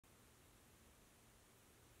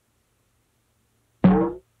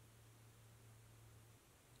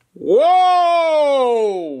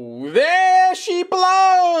Whoa! There she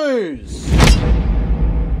blows!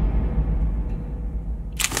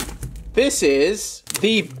 This is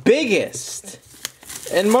the biggest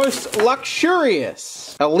and most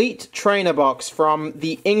luxurious Elite Trainer box from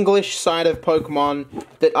the English side of Pokemon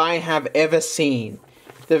that I have ever seen.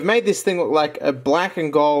 They've made this thing look like a black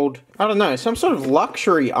and gold, I don't know, some sort of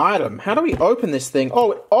luxury item. How do we open this thing?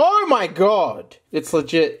 Oh my god! It's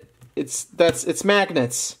legit. It's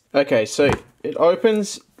magnets. Okay, so it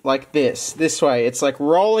opens like this way. It's like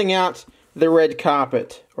rolling out the red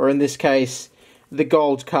carpet, or in this case, the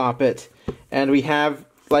gold carpet. And we have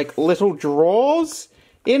like little drawers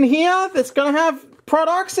in here that's gonna have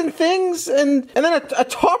products and things, and then a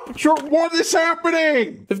top drawer. What is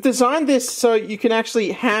happening? They've designed this so you can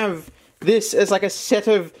actually have this as like a set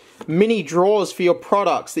of mini drawers for your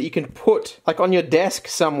products that you can put like on your desk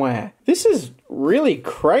somewhere. This is really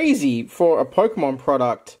crazy for a Pokemon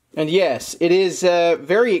product. And yes, it is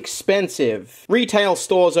very expensive. Retail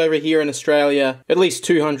stores over here in Australia, at least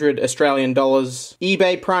 200 Australian dollars.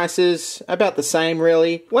 eBay prices, about the same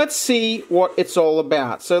really. Let's see what it's all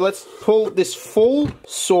about. So let's pull this full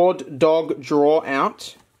Sword Dog drawer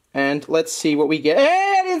out. And let's see what we get.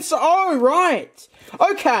 And it's, oh, right.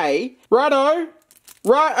 Okay, righto.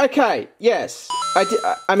 Right, okay, yes.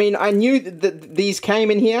 I mean, I knew that these came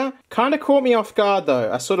in here. Kind of caught me off guard,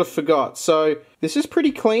 though. I sort of forgot. So, this is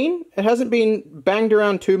pretty clean. It hasn't been banged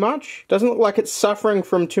around too much. Doesn't look like it's suffering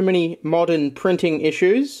from too many modern printing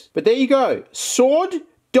issues. But there you go. Sword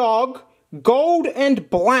Dog Gold and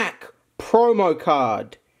Black promo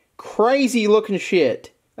card. Crazy looking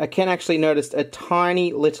shit. I can actually notice a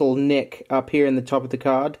tiny little nick up here in the top of the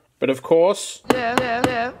card. But of course...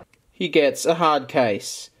 Yeah. He gets a hard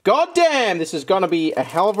case. God damn, this is gonna be a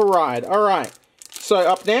hell of a ride. Alright, so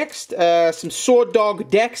up next, some Sword Dog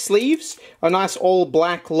deck sleeves. A nice all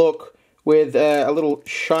black look with a little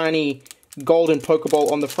shiny golden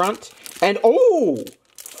Pokeball on the front. And oh,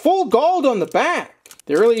 full gold on the back.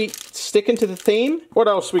 They're really sticking to the theme. What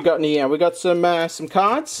else we got in here? We got some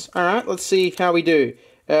cards. Alright, let's see how we do.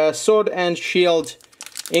 Sword and Shield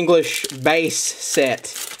English base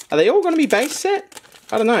set. Are they all gonna be base set?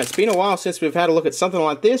 I don't know, it's been a while since we've had a look at something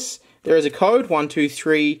like this. There is a code,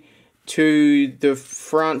 123, to the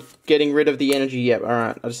front, getting rid of the energy. Yep,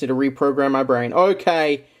 alright, I just need to reprogram my brain.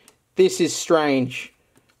 Okay, this is strange.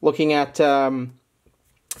 Looking at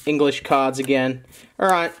English cards again.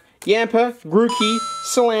 Alright, Yamper, Grookey,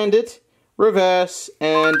 Salandit, Reverse,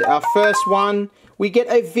 and our first one, we get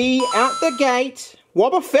a V out the gate.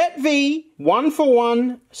 Wobbuffet V, 1 for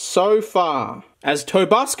 1 so far. As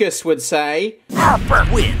Tobuscus would say,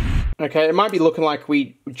 win. Okay, it might be looking like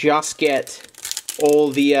we just get all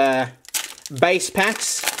the base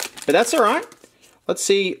packs, but that's alright. Let's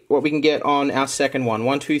see what we can get on our second one.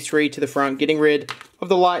 1, 2, 3 to the front, getting rid of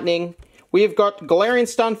the lightning. We have got Galarian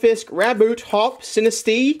Stunfisk, Raboot, Hop,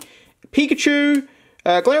 Sinistea, Pikachu,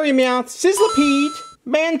 Galarian Meowth, Sizzlipede,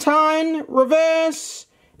 Mantine, Reverse,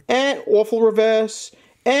 and Awful Reverse,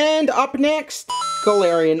 and up next,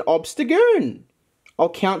 Galarian Obstagoon. I'll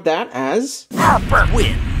count that as...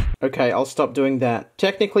 win. Okay, I'll stop doing that.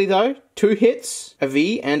 Technically though, 2 hits, a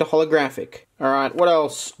V, and a holographic. Alright, what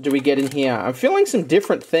else do we get in here? I'm feeling some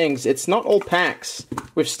different things. It's not all packs.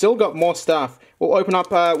 We've still got more stuff. We'll open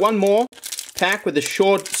up one more pack with the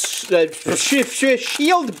short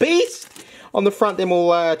Shield Beast on the front. Then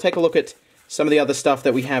we'll take a look at some of the other stuff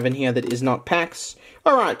that we have in here that is not packs.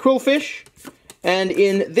 Alright, Quillfish. And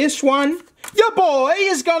in this one, your boy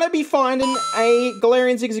is gonna be finding a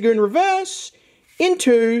Galarian Zigzagoon Reverse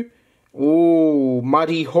into, ooh,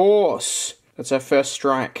 Muddy Horse. That's our first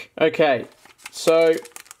strike. Okay, so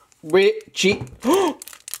did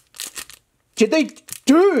they,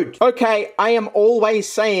 dude? Okay, I am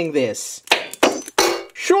always saying this.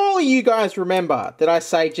 Surely you guys remember that I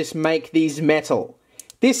say just make these metal.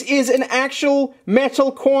 This is an actual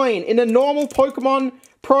metal coin in a normal Pokemon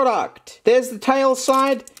product. There's the tail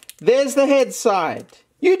side, there's the head side.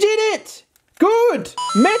 You did it! Good!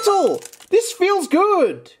 Metal! This feels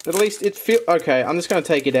good! At least it feels... Okay, I'm just gonna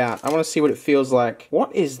take it out. I wanna see what it feels like.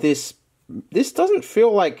 What is this? This doesn't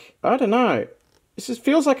feel like... I don't know. This just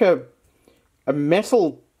feels like a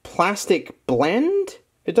metal plastic blend?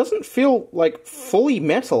 It doesn't feel like fully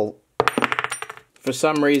metal. For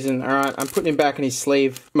some reason. Alright, I'm putting him back in his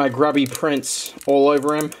sleeve. My grubby prints all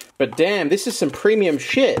over him. But damn, this is some premium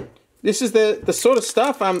shit. This is the sort of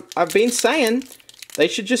stuff I've been saying. They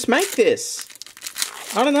should just make this.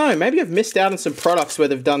 I don't know, maybe I've missed out on some products where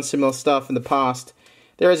they've done similar stuff in the past.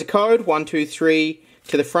 There is a code, 123,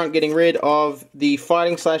 to the front, getting rid of the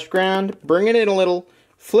fighting / ground, bring it in a little,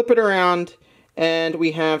 flip it around, And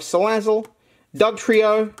we have Salazzle,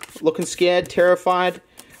 Dugtrio, looking scared, terrified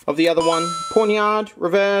of the other one, Pawniard,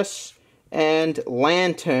 Reverse, and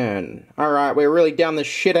Lantern. Alright, we're really down the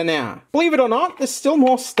shitter now. Believe it or not, there's still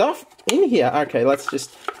more stuff in here. Okay, let's just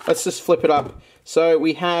flip it up. So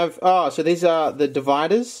we have, so these are the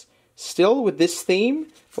dividers, still with this theme.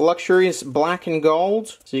 The luxurious black and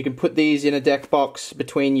gold. So you can put these in a deck box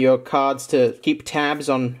between your cards to keep tabs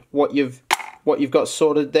on what you've got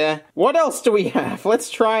sorted there. What else do we have? Let's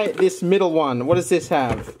try this middle one. What does this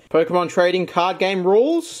have? Pokemon trading card game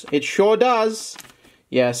rules? It sure does.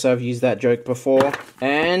 Yes, I've used that joke before.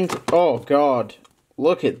 And, oh god,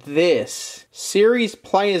 look at this. Series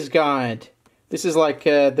Player's Guide. This is like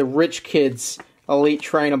the rich kids' Elite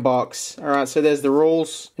Trainer box. Alright, so there's the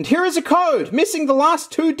rules. And here is a code, missing the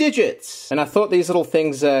last 2 digits. And I thought these little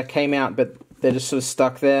things came out, but they're just sort of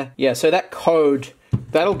stuck there. Yeah, so that code,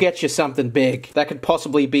 that'll get you something big. That could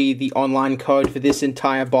possibly be the online code for this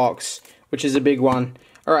entire box, which is a big one.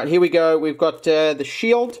 Alright, here we go. We've got the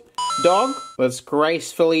Shield Dog. Let's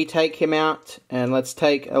gracefully take him out, and let's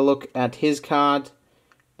take a look at his card.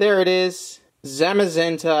 There it is.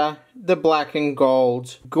 Zamazenta, the black and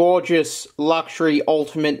gold. Gorgeous, luxury,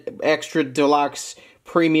 ultimate, extra deluxe,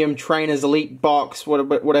 premium trainers elite box,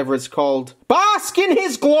 whatever it's called. Bask in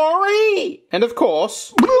his glory! And of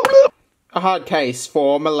course, a hard case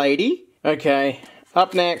for Milady. Okay,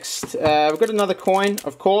 up next, we've got another coin.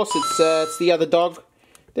 Of course, it's the other dog.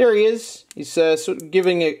 There he is. He's sort of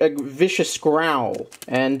giving a vicious growl.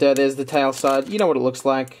 And there's the tail side. You know what it looks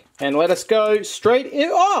like. And let us go straight in.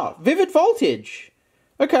 Oh, Vivid Voltage.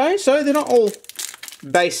 Okay, so they're not all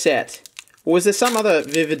base set. Or was there some other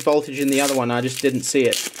Vivid Voltage in the other one? I just didn't see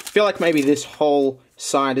it. I feel like maybe this whole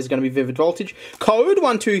side is going to be Vivid Voltage. Code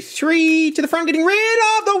 123 to the front, getting rid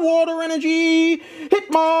of the water energy.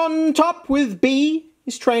 Hitmon, top with B.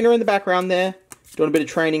 His trainer in the background there. Doing a bit of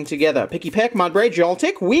training together. Picky Peck, Mudbray,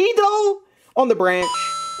 Joltik, Weedle on the branch.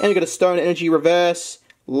 And you've got a Stone Energy Reverse.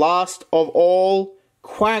 Last of all,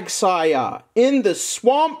 Quagsire in the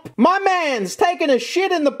swamp. My man's taking a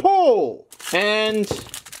shit in the pool. And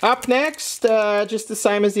up next, just the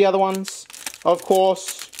same as the other ones. Of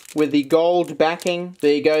course, with the gold backing.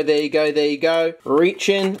 There you go, there you go, there you go. Reach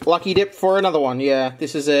in, lucky dip for another one. Yeah,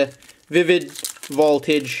 this is a Vivid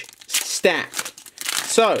Voltage stack.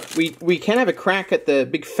 So, we can have a crack at the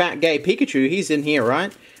big fat gay Pikachu. He's in here,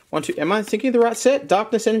 right? 1, 2, am I thinking of the right set?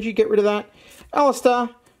 Darkness Energy, get rid of that. Alistair,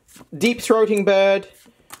 Deep Throating Bird.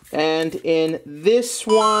 And in this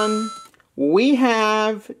one, we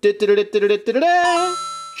have Genesect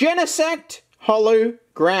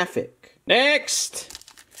Holographic. Next,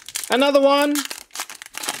 another one.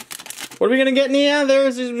 What are we going to get in here?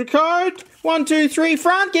 There's his code. 1, 2, 3,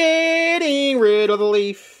 front, getting rid of the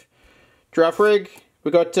leaf. Giraffe Rig. We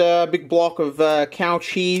got a big block of cow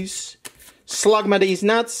cheese. Slugma these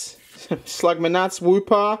nuts. Slugma nuts.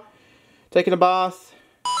 Wooper. Taking a bath.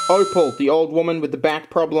 Opal, the old woman with the back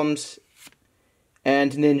problems.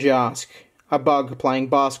 And Ninjask, a bug playing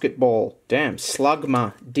basketball. Damn,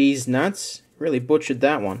 Slugma these nuts. Really butchered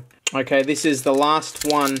that one. Okay, this is the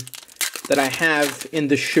last one that I have in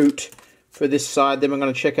the chute for this side. Then we're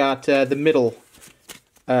going to check out the middle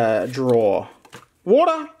drawer.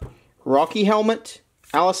 Water. Rocky Helmet.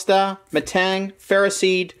 Alistair, Matang,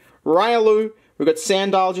 Ferroseed, Riolu. We've got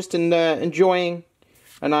Sandal just enjoying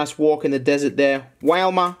a nice walk in the desert there.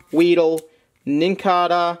 Wailmer, Weedle,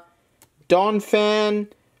 Nincada, Donphan.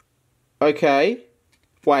 Okay.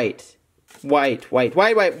 Wait.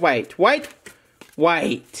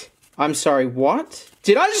 I'm sorry, what?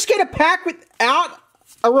 Did I just get a pack without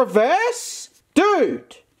a reverse?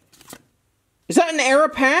 Dude! Is that an error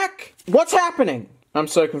pack? What's happening? I'm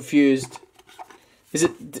so confused. Is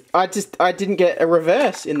it... I didn't get a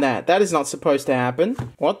reverse in that. That is not supposed to happen.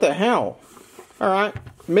 What the hell? Alright.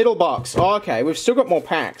 Middle box. Oh, okay, we've still got more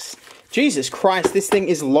packs. Jesus Christ, this thing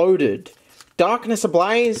is loaded. Darkness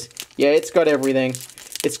Ablaze? Yeah, it's got everything.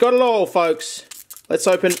 It's got it all, folks. Let's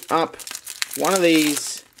open up one of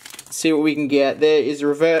these. See what we can get. There is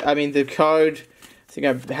the code. I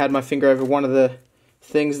think I had my finger over one of the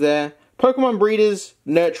things there. Pokemon Breeders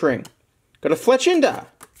Nurturing. Got a Fletchinder.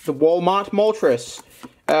 The Walmart Moltres.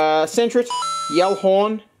 Sentret,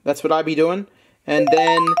 Yellhorn, that's what I be doing. And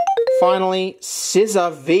then, finally, Scissor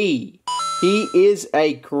V. He is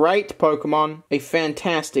a great Pokemon, a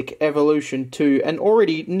fantastic evolution to an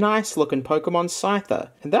already nice-looking Pokemon Scyther.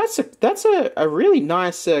 And that's a really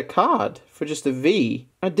nice card for just a V.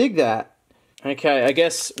 I dig that. Okay, I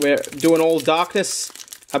guess we're doing all Darkness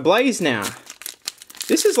Ablaze now.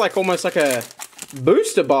 This is like almost like a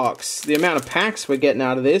booster box, the amount of packs we're getting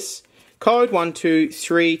out of this. Code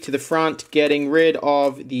 123 to the front, getting rid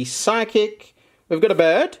of the psychic. We've got a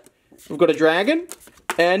bird. We've got a dragon.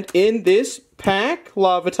 And in this pack,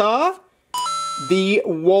 Larvitar, the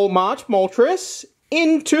Walmart Moltres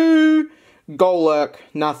into Golurk.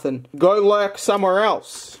 Nothing. Go lurk somewhere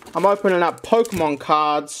else. I'm opening up Pokemon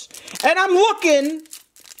cards. And I'm looking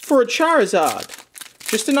for a Charizard.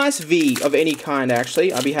 Just a nice V of any kind,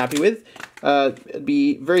 actually, I'd be happy with. I'd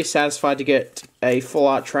be very satisfied to get a full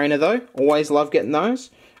art trainer, though. Always love getting those.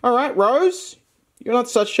 Alright, Rose. You're not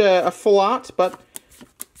such a full art, but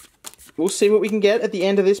we'll see what we can get at the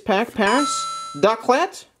end of this pack. Pass.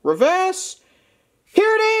 Ducklet. Reverse.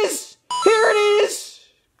 Here it is! Here it is!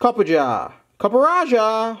 Copperjar.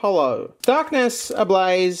 Copperaja. Holo. Darkness.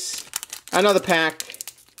 Ablaze. Another pack.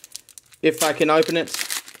 If I can open it.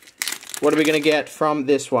 What are we going to get from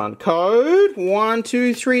this one? Code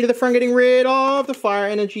 123 to the front, getting rid of the fire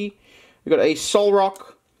energy. We've got a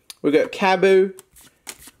Solrock. We've got Kabu.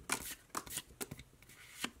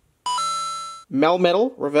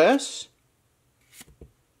 Melmetal, reverse.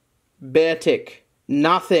 Beartic,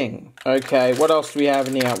 nothing. Okay, what else do we have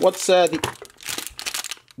in here? What's the...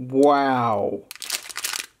 Wow.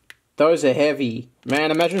 Those are heavy.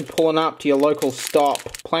 Man, imagine pulling up to your local stop,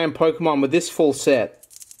 playing Pokemon with this full set.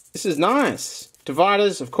 This is nice.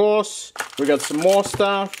 Dividers, of course. We got some more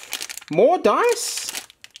stuff. More dice?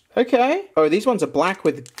 Okay. Oh, these ones are black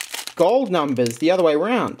with gold numbers the other way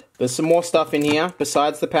around. There's some more stuff in here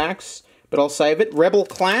besides the packs, but I'll save it. Rebel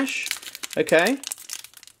Clash. Okay.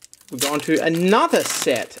 We're going to another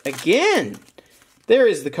set again. There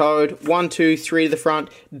is the code. 123 to the front.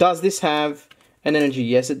 Does this have an energy?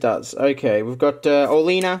 Yes, it does. Okay, we've got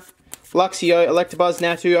Olina, Luxio, Electabuzz,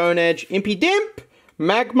 Natu, Onedge, Impidimp,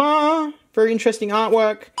 Magma, very interesting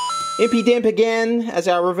artwork. Impidimp again as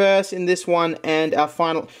our reverse in this one, and our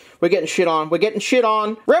final... We're getting shit on. We're getting shit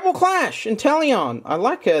on. Rebel Clash, Inteleon. I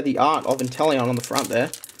like the art of Inteleon on the front there.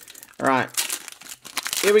 Alright.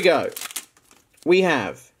 Here we go. We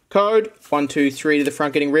have code 123 to the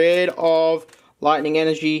front, getting rid of Lightning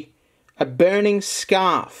Energy. A Burning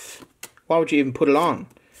Scarf. Why would you even put it on?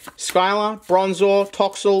 Skylar, Bronzor,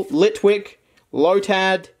 Toxel, Litwick,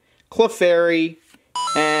 Lotad, Clefairy,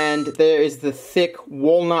 and there is the thick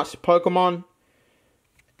walnut Pokemon.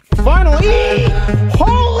 Finally!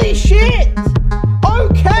 Holy shit!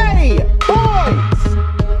 Okay!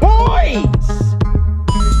 Boys!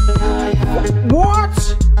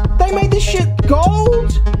 What? They made this shit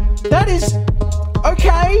gold? That is...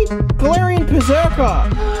 Okay! Galarian Berserker.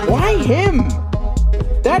 Why him?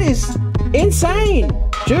 That is insane!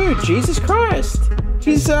 Dude, Jesus Christ!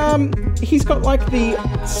 He's got like the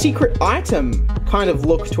secret item kind of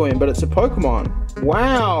look to him, but it's a Pokemon.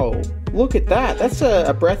 Wow! Look at that. That's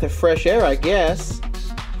a breath of fresh air, I guess,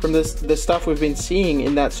 from the stuff we've been seeing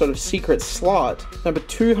in that sort of secret slot. Number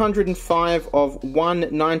 205 of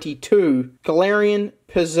 192, Galarian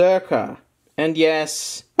Berserker. And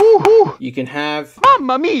yes, you can have...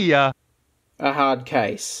 Mamma mia! A hard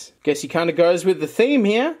case. Guess he kind of goes with the theme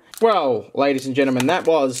here. Well, ladies and gentlemen, that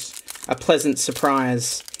was a pleasant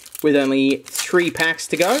surprise with only 3 packs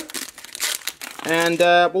to go. And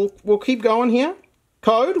we'll keep going here.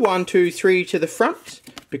 Code 123 to the front,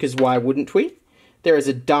 because why wouldn't we? There is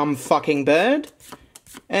a dumb fucking bird.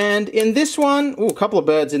 And in this one, a couple of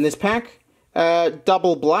birds in this pack.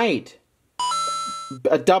 Double blade.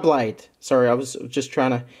 A doublade. Sorry, I was just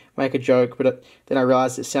trying to make a joke, but then I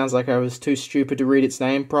realized it sounds like I was too stupid to read its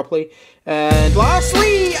name properly. And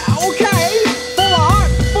lastly, okay, full art.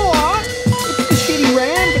 It's the shitty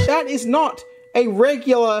Ram, but that is not a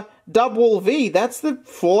regular double V. That's the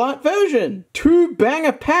full art version. 2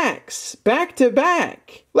 banger packs, back to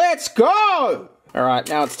back. Let's go! Alright,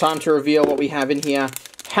 now it's time to reveal what we have in here.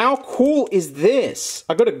 How cool is this?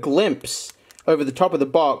 I got a glimpse over the top of the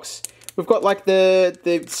box. We've got like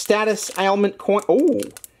the status ailment coin. Oh,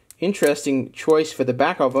 interesting choice for the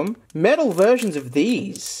back of them. Metal versions of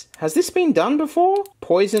these. Has this been done before?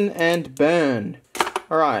 Poison and burn.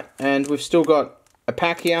 Alright, and we've still got a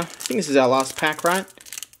pack here. I think this is our last pack, right?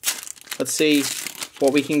 Let's see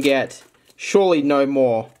what we can get. Surely no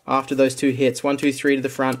more after those 2 hits. 1, 2, 3 to the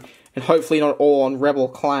front. And hopefully not all on Rebel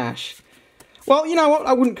Clash. Well, you know what?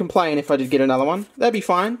 I wouldn't complain if I did get another one. That'd be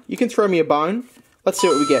fine. You can throw me a bone. Let's see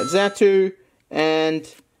what we get. Xatu and...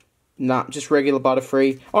 Nah, just regular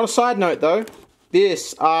Butterfree. On a side note, though,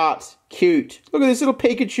 this art, cute. Look at this little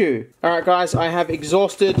Pikachu. Alright, guys, I have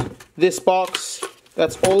exhausted this box.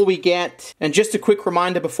 That's all we get. And just a quick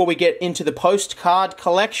reminder before we get into the postcard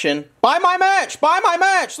collection, buy my merch! Buy my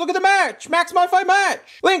merch! Look at the merch! Max Mofo merch!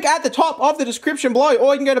 Link at the top of the description below,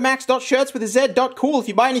 or you can go to max.shirtswithaz.cool. If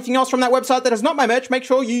you buy anything else from that website that is not my merch, make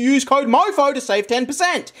sure you use code MOFO to save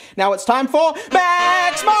 10%. Now it's time for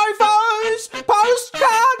Max Mofo's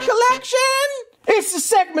postcard collection! It's the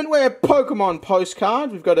segment where Pokemon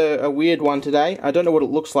postcard. We've got a weird one today. I don't know what it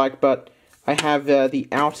looks like, but I have the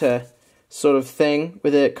outer sort of thing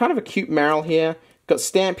with a kind of a cute Marill here. Got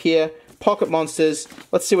stamp here, pocket monsters.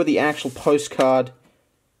 Let's see what the actual postcard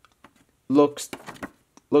looks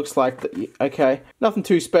like. Okay, nothing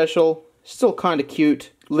too special. Still kind of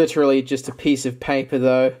cute. Literally just a piece of paper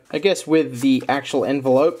though. I guess with the actual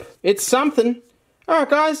envelope. It's something. Alright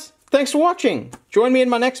guys, thanks for watching. Join me in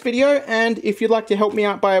my next video, and if you'd like to help me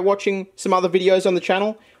out by watching some other videos on the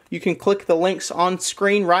channel, you can click the links on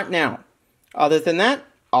screen right now. Other than that,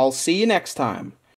 I'll see you next time.